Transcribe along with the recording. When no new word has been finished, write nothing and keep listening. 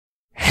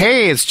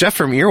Hey, it's Jeff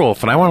from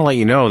Earwolf, and I want to let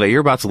you know that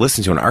you're about to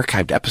listen to an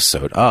archived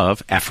episode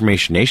of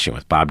Affirmation Nation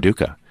with Bob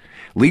Duca.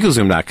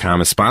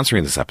 LegalZoom.com is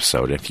sponsoring this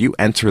episode. If you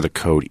enter the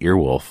code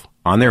Earwolf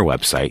on their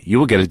website, you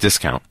will get a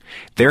discount.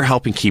 They're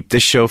helping keep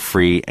this show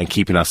free and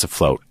keeping us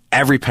afloat.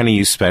 Every penny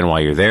you spend while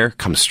you're there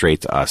comes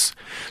straight to us.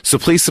 So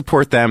please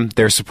support them.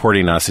 They're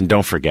supporting us. And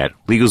don't forget,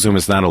 LegalZoom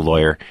is not a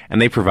lawyer, and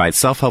they provide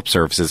self-help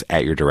services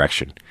at your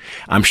direction.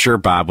 I'm sure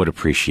Bob would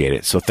appreciate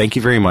it. So thank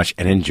you very much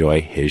and enjoy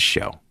his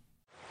show.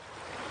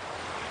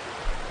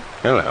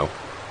 Hello,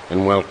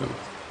 and welcome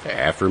to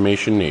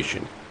Affirmation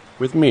Nation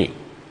with me,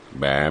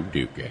 Bob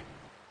Duca.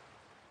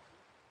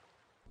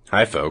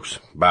 Hi, folks.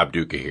 Bob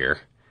Duca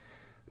here.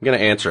 I'm going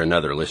to answer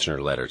another listener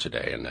letter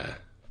today, and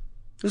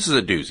this is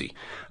a doozy.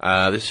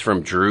 This is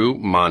from Drew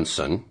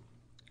Monson.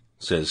 It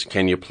says,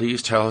 can you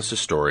please tell us a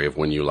story of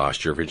when you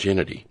lost your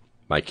virginity?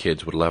 My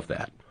kids would love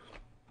that.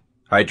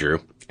 Hi, Drew.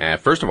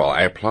 First of all,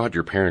 I applaud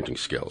your parenting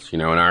skills. You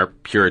know, in our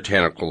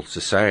puritanical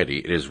society,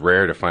 it is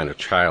rare to find a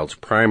child's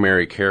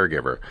primary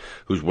caregiver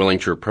who's willing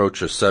to approach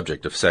the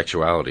subject of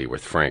sexuality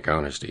with frank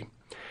honesty.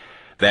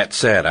 That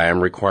said, I am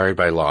required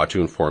by law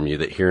to inform you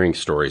that hearing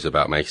stories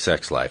about my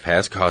sex life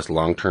has caused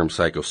long-term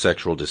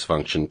psychosexual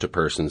dysfunction to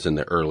persons in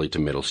the early to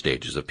middle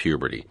stages of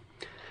puberty.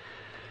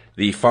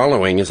 The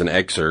following is an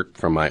excerpt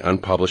from my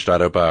unpublished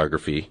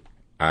autobiography,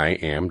 I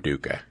Am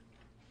Duca.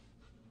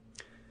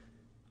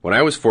 When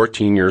I was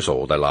 14 years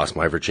old, I lost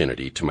my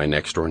virginity to my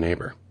next-door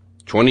neighbor.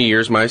 20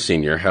 years my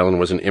senior, Helen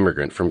was an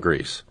immigrant from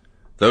Greece.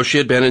 Though she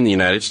had been in the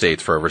United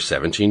States for over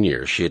 17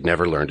 years, she had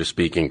never learned to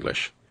speak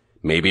English.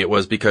 Maybe it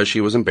was because she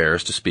was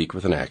embarrassed to speak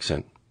with an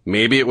accent.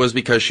 Maybe it was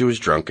because she was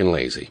drunk and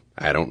lazy.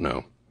 I don't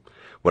know.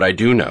 What I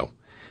do know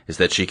is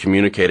that she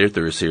communicated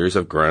through a series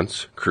of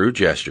grunts, crude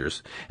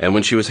gestures, and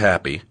when she was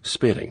happy,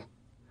 spitting.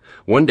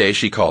 One day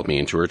she called me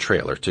into her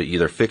trailer to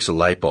either fix a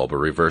light bulb or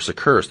reverse a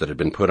curse that had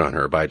been put on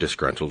her by a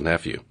disgruntled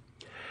nephew.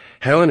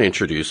 Helen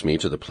introduced me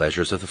to the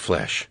pleasures of the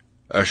flesh,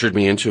 ushered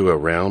me into a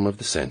realm of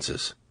the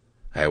senses.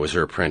 I was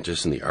her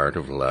apprentice in the art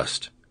of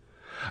lust.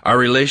 Our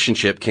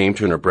relationship came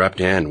to an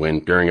abrupt end when,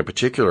 during a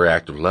particular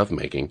act of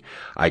lovemaking,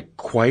 I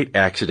quite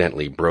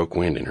accidentally broke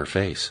wind in her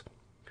face.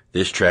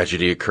 This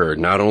tragedy occurred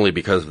not only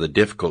because of the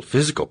difficult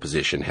physical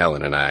position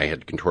Helen and I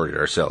had contorted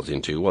ourselves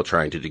into while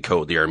trying to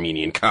decode the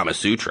Armenian Kama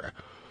Sutra.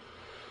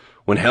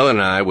 When Helen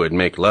and I would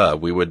make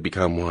love, we would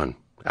become one.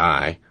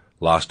 I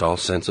lost all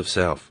sense of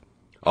self.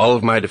 All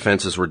of my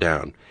defenses were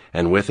down,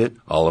 and with it,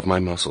 all of my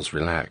muscles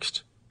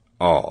relaxed.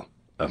 All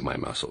of my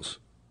muscles.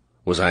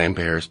 Was I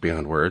embarrassed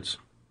beyond words?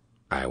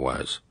 I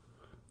was.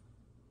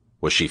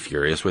 Was she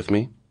furious with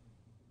me?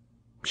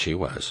 She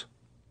was.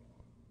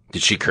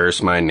 Did she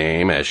curse my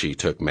name as she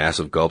took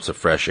massive gulps of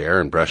fresh air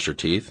and brushed her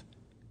teeth?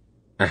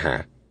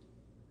 Uh-huh.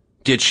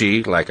 Did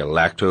she, like a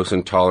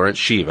lactose-intolerant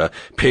Shiva,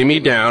 pin me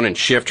down and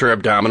shift her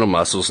abdominal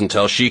muscles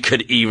until she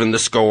could even the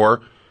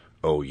score?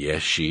 Oh,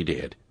 yes, she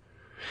did.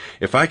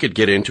 If I could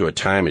get into a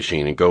time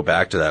machine and go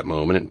back to that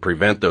moment and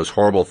prevent those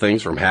horrible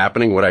things from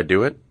happening, would I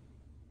do it?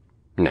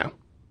 No,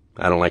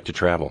 I don't like to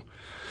travel.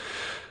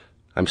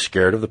 I'm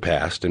scared of the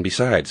past, and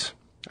besides,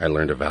 I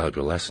learned a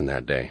valuable lesson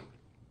that day.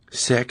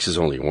 Sex is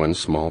only one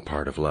small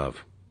part of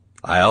love.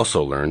 I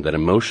also learned that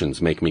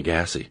emotions make me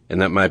gassy,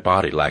 and that my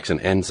body lacks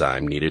an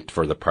enzyme needed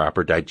for the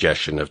proper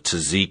digestion of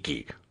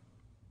tzatziki.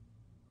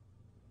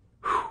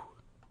 Whew.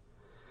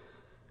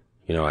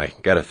 You know, I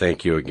gotta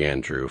thank you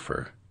again, Drew,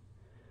 for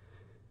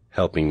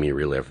helping me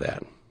relive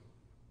that.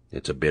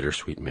 It's a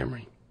bittersweet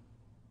memory.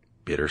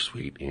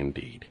 Bittersweet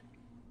indeed.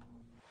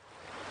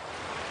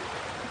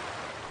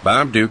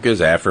 Bob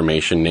Duca's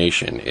Affirmation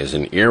Nation is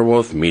an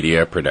Earwolf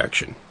Media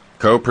production,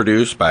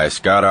 co-produced by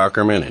Scott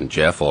Ackerman and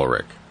Jeff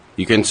Ulrich.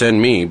 You can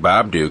send me,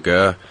 Bob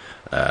Duca,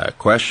 a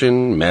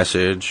question,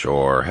 message,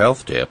 or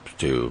health tip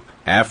to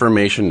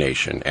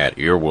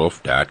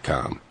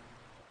affirmationnation@earwolf.com.